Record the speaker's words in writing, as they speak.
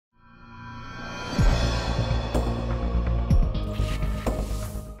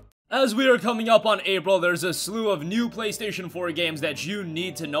As we are coming up on April, there's a slew of new PlayStation 4 games that you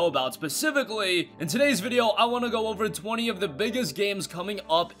need to know about. Specifically, in today's video, I want to go over 20 of the biggest games coming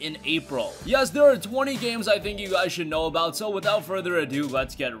up in April. Yes, there are 20 games I think you guys should know about, so without further ado,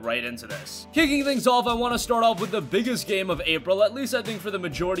 let's get right into this. Kicking things off, I want to start off with the biggest game of April. At least I think for the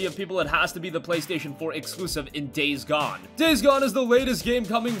majority of people, it has to be the PlayStation 4 exclusive in Days Gone. Days Gone is the latest game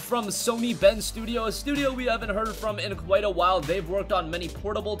coming from Sony Ben Studio, a studio we haven't heard from in quite a while. They've worked on many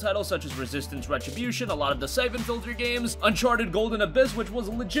portable titles such as Resistance Retribution, a lot of the Siphon Filter games, Uncharted Golden Abyss, which was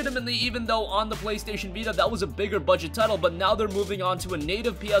legitimately, even though on the PlayStation Vita, that was a bigger budget title, but now they're moving on to a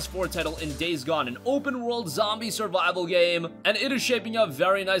native PS4 title in Days Gone, an open world zombie survival game, and it is shaping up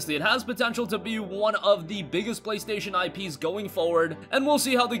very nicely. It has potential to be one of the biggest PlayStation IPs going forward, and we'll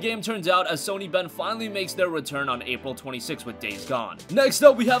see how the game turns out as Sony Ben finally makes their return on April 26 with Days Gone. Next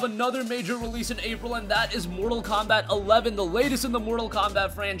up, we have another major release in April, and that is Mortal Kombat 11, the latest in the Mortal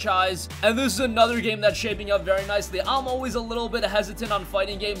Kombat franchise. And this is another game that's shaping up very nicely. I'm always a little bit hesitant on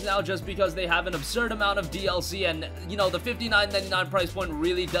fighting games now just because they have an absurd amount of DLC, and you know, the $59.99 price point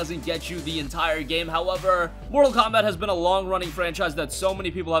really doesn't get you the entire game. However, Mortal Kombat has been a long-running franchise that so many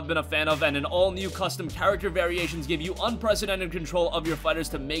people have been a fan of, and an all-new custom character variations give you unprecedented control of your fighters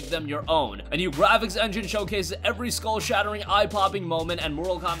to make them your own. A new graphics engine showcases every skull-shattering, eye-popping moment, and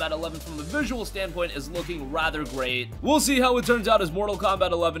Mortal Kombat 11 from a visual standpoint is looking rather great. We'll see how it turns out as Mortal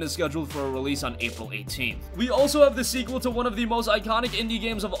Kombat 11 is scheduled for a release on April 18th. We also have the sequel to one of the most iconic indie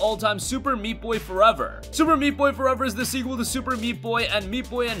games of all time, Super Meat Boy Forever. Super Meat Boy Forever is the sequel to Super Meat Boy, and Meat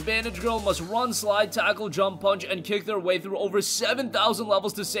Boy and Bandage Girl must run, slide, tackle, jump, punch, and kick their way through over 7,000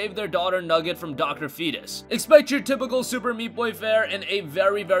 levels to save their daughter Nugget from Dr. Fetus. Expect your typical Super Meat Boy fare in a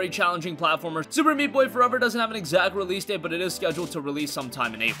very challenging platformer. Super Meat Boy Forever doesn't have an exact release date, but it is scheduled to release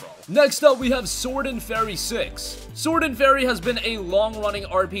sometime in April. Next up, we have Sword and Fairy 6. Sword and Fairy has been a long-running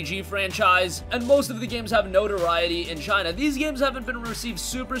RPG franchise, and most of the games have notoriety in China. These games haven't been received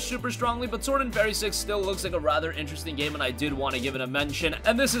super strongly, but Sword and Fairy 6 still looks like a rather interesting game, and I did want to give it a mention.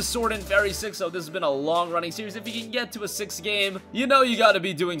 And this is Sword and Fairy 6, so this has been a long-running series. If you can get to a 6th game, you know you gotta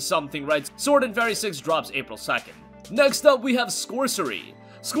be doing something right. Sword and Fairy 6 drops April 2nd. Next up, we have Skorecery.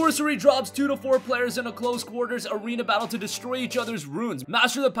 Skorecery drops 2 to 4 players in a close quarters arena battle to destroy each other's runes,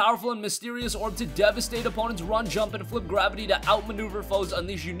 master the powerful and mysterious orb to devastate opponents, run, jump, and flip gravity to outmaneuver foes,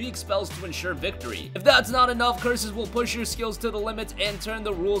 unleash unique spells to ensure victory. If that's not enough, curses will push your skills to the limits and turn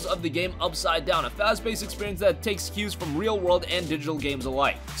the rules of the game upside down, a fast-paced experience that takes cues from real-world and digital games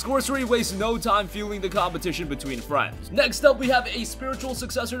alike. Skorecery wastes no time fueling the competition between friends. Next up, we have a spiritual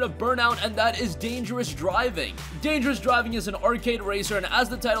successor to Burnout, and that is Dangerous Driving. Dangerous Driving is an arcade racer, and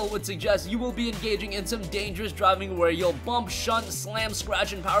as the title would suggest, you will be engaging in some dangerous driving where you'll bump, shunt, slam,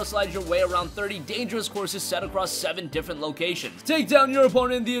 scratch, and power slide your way around 30 dangerous courses set across 7 different locations. Take down your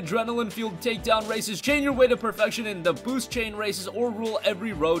opponent in the adrenaline-fueled takedown races, chain your way to perfection in the boost chain races, or rule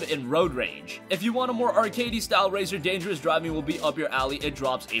every road in Road Rage. If you want a more arcadey style racer, Dangerous Driving will be up your alley. It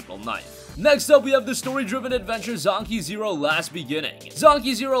drops April 9th. Next up, we have the story-driven adventure Zanki Zero Last Beginning.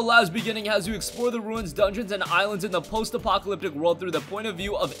 Zanki Zero Last Beginning has you explore the ruins, dungeons, and islands in the post-apocalyptic world through the point of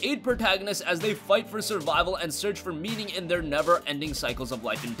view of 8 protagonists as they fight for survival and search for meaning in their never-ending cycles of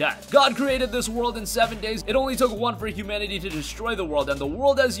life and death. God created this world in 7 days. It only took 1 for humanity to destroy the world, and the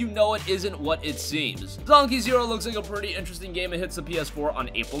world as you know it isn't what it seems. Zanki Zero looks like a pretty interesting game. It hits the PS4 on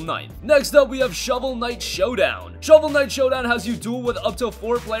April 9th. Next up, we have Shovel Knight Showdown. Shovel Knight Showdown has you duel with up to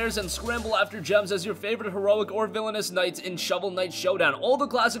 4 players and scramble after gems as your favorite heroic or villainous knights in Shovel Knight Showdown. All the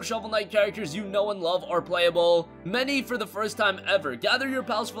classic Shovel Knight characters you know and love are playable, many for the first time ever. Gather your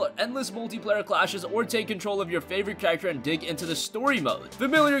pals for endless multiplayer clashes or take control of your favorite character and dig into the story mode.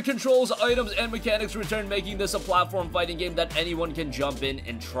 Familiar controls, items, and mechanics return, making this a platform fighting game that anyone can jump in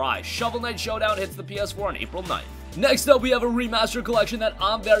and try. Shovel Knight Showdown hits the PS4 on April 9th. Next up, we have a remaster collection that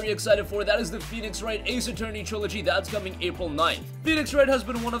I'm very excited for. That is the Phoenix Wright Ace Attorney Trilogy. That's coming April 9th. Phoenix Wright has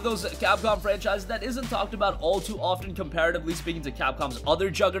been one of those Capcom franchises that isn't talked about all too often comparatively speaking to Capcom's other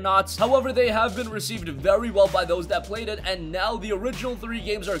juggernauts. However, they have been received very well by those that played it, and now the original 3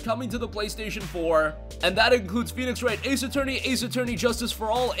 games are coming to the PlayStation 4, and that includes Phoenix Wright Ace Attorney Justice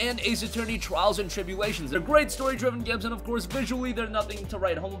for All, and Ace Attorney Trials and Tribulations. They're great story-driven games, and of course, visually, they're nothing to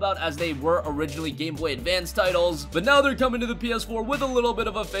write home about as they were originally Game Boy Advance titles. But now they're coming to the PS4 with a little bit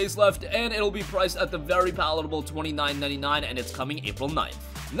of a facelift, and it'll be priced at the very palatable $29.99, and it's coming April 9th.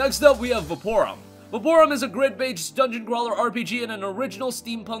 Next up, we have Vaporum. Vaporum is a grid-based dungeon crawler RPG in an original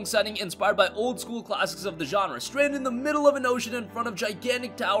steampunk setting inspired by old-school classics of the genre. Stranded in the middle of an ocean in front of a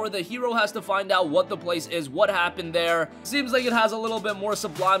gigantic tower, the hero has to find out what the place is, what happened there. Seems like it has a little bit more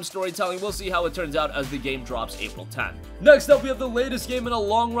sublime storytelling. We'll see how it turns out as the game drops April 10th. Next up, we have the latest game in a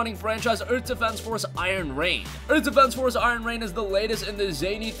long-running franchise, Earth Defense Force Iron Rain. Earth Defense Force Iron Rain is the latest in the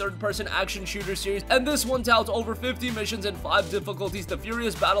zany third-person action shooter series, and this one touts over 50 missions and 5 difficulties. The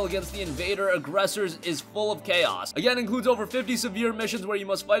furious battle against the invader aggressors is full of chaos. Again, includes over 50 severe missions where you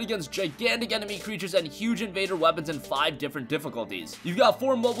must fight against gigantic enemy creatures and huge invader weapons in 5 different difficulties. You've got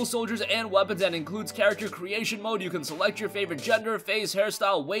 4 mobile soldiers and weapons, and includes character creation mode. You can select your favorite gender, face,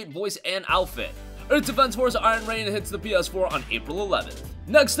 hairstyle, weight, voice, and outfit. Earth Defense Force Iron Rain hits the PS4 on April 11th.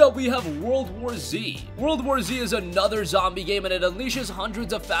 Next up, we have World War Z. World War Z is another zombie game, and it unleashes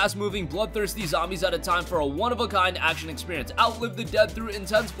hundreds of fast-moving, bloodthirsty zombies at a time for a one-of-a-kind action experience. Outlive the dead through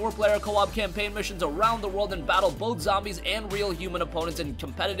intense 4-player co-op campaign missions around the world and battle both zombies and real human opponents in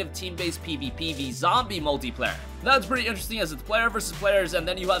competitive team-based PvP v zombie multiplayer. That's pretty interesting as it's player versus players, and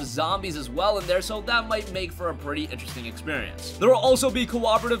then you have zombies as well in there, so that might make for a pretty interesting experience. There will also be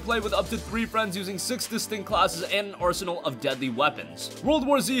cooperative play with up to 3 friends using 6 distinct classes and an arsenal of deadly weapons. World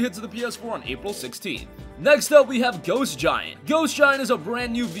War Z hits the PS4 on April 16th. Next up, we have Ghost Giant. Ghost Giant is a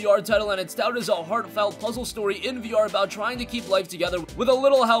brand new VR title, and it's touted as a heartfelt puzzle story in VR about trying to keep life together with a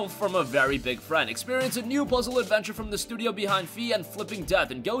little help from a very big friend. Experience a new puzzle adventure from the studio behind Fee and Flipping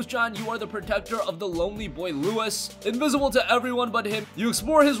Death. In Ghost Giant, you are the protector of the lonely boy Lewis. Invisible to everyone but him, you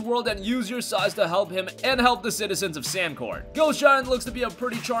explore his world and use your size to help him and help the citizens of Sandcourt. Ghost Giant looks to be a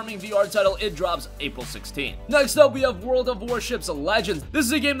pretty charming VR title. It drops April 16th. Next up, we have World of Warships Legends. This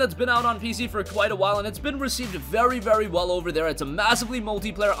is a game that's been out on PC for quite a while, and it's been received very well over there. It's a massively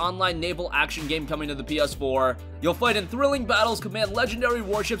multiplayer online naval action game coming to the PS4. You'll fight in thrilling battles, command legendary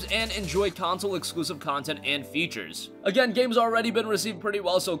warships, and enjoy console-exclusive content and features. Again, game's already been received pretty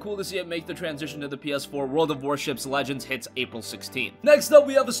well, so cool to see it make the transition to the PS4. World of Warships Legends hits April 16th. Next up,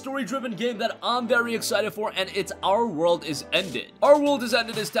 we have a story-driven game that I'm very excited for, and it's Our World Is Ended. Our World Is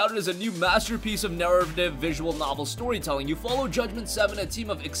Ended is touted as a new masterpiece of narrative visual novel storytelling. You follow Judgment 7, a team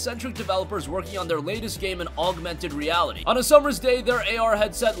of eccentric developers working on their latest game in augmented reality. On a summer's day, their AR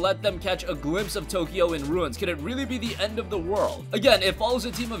headset let them catch a glimpse of Tokyo in ruins. Could it really be the end of the world? Again, it follows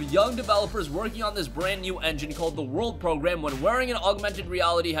a team of young developers working on this brand new engine called the World Program. When wearing an augmented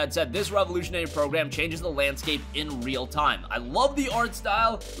reality headset, this revolutionary program changes the landscape in real time. I love the art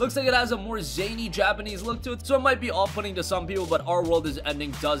style. Looks like it has a more zany Japanese look to it, so it might be off-putting to some people, but Our World Is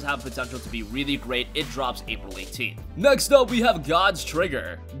Ending does have potential to be really great. It drops April 18th. Next up, we have God's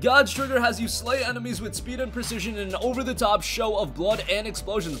Trigger. God's Trigger has you slay enemies with speed and precision in an over-the-top show of blood and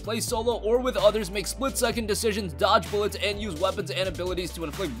explosions. Play solo or with others, make split-second decisions, dodge bullets, and use weapons and abilities to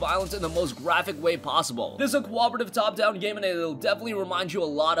inflict violence in the most graphic way possible. This is a cooperative top-down game, and it'll definitely remind you a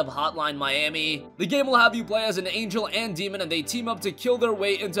lot of Hotline Miami. The game will have you play as an angel and demon, and they team up to kill their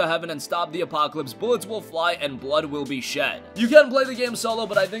way into heaven and stop the apocalypse. Bullets will fly and blood will be shed. You can play the game solo,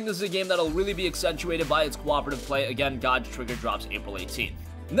 but I think this is a game that'll really be accentuated by its cooperative play. Again, God's Trigger drops April 18th.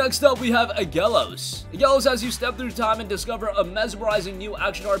 Next up, we have Aggelos. Aggelos has you step through time and discover a mesmerizing new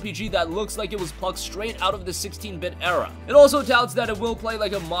action RPG that looks like it was plucked straight out of the 16-bit era. It also touts that it will play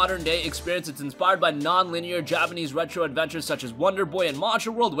like a modern-day experience. It's inspired by non-linear Japanese retro adventures such as Wonder Boy and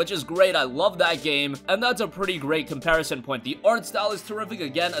Monster World, which is great. I love that game, and that's a pretty great comparison point. The art style is terrific,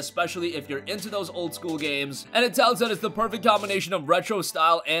 again, especially if you're into those old-school games, and it touts that it's the perfect combination of retro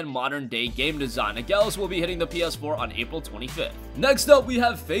style and modern-day game design. Aggelos will be hitting the PS4 on April 25th. Next up, we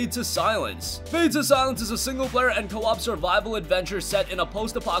have Fade to Silence. Fade to Silence is a single-player and co-op survival adventure set in a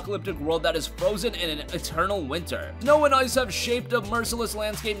post-apocalyptic world that is frozen in an eternal winter. Snow and ice have shaped a merciless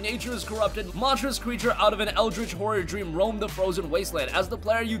landscape, nature is corrupted, monstrous creature out of an eldritch horror dream roam the frozen wasteland. As the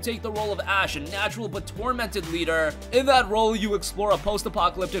player, you take the role of Ash, a natural but tormented leader. In that role, you explore a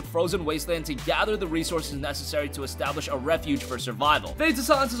post-apocalyptic frozen wasteland to gather the resources necessary to establish a refuge for survival. Fade to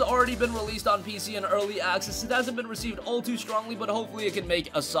Silence has already been released on PC in early access. It hasn't been received all too strongly, but hopefully it can make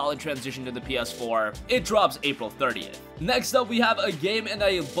a solid transition to the PS4. It drops April 30th. Next up, we have a game in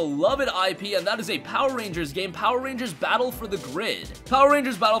a beloved IP, and that is a Power Rangers game, Power Rangers Battle for the Grid. Power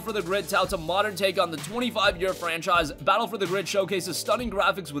Rangers Battle for the Grid touts a modern take on the 25-year franchise. Battle for the Grid showcases stunning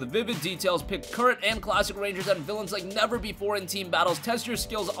graphics with vivid details, pick current and classic Rangers and villains like never before in team battles, test your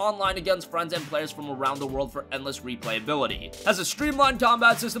skills online against friends and players from around the world for endless replayability. Has a streamlined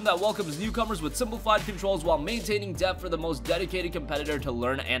combat system that welcomes newcomers with simplified controls while maintaining depth for the most dedicated competitor to to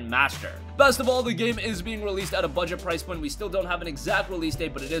learn and master. Best of all, the game is being released at a budget price point. We still don't have an exact release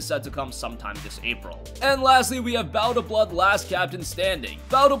date, but it is set to come sometime this April. And lastly, we have Bow to Blood Last Captain Standing.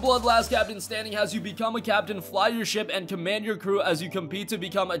 Bow to Blood Last Captain Standing has you become a captain, fly your ship, and command your crew as you compete to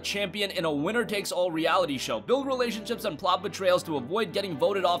become a champion in a winner-takes-all reality show. Build relationships and plot betrayals to avoid getting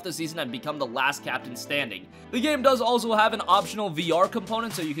voted off the season and become the last captain standing. The game does also have an optional VR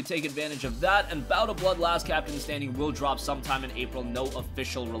component, so you can take advantage of that, and Bow to Blood Last Captain Standing will drop sometime in April, no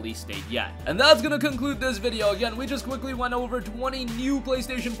official release date yet. And that's gonna conclude this video. Again, we just quickly went over 20 new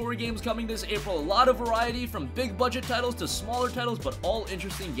PlayStation 4 games coming this April. A lot of variety from big budget titles to smaller titles, but all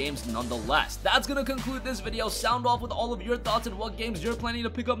interesting games nonetheless. That's gonna conclude this video. Sound off with all of your thoughts and what games you're planning to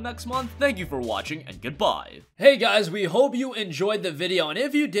pick up next month. Thank you for watching, and goodbye. Hey guys, we hope you enjoyed the video, and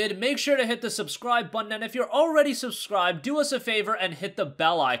if you did, make sure to hit the subscribe button, and if you're already subscribed, do us a favor and hit the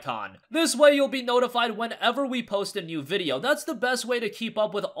bell icon. This way you'll be notified whenever we post a new video. That's the best way to keep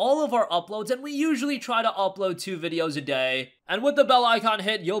up with all of our uploads, and we usually try to upload 2 videos a day. And with the bell icon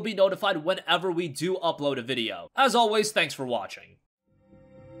hit, you'll be notified whenever we do upload a video. As always, thanks for watching.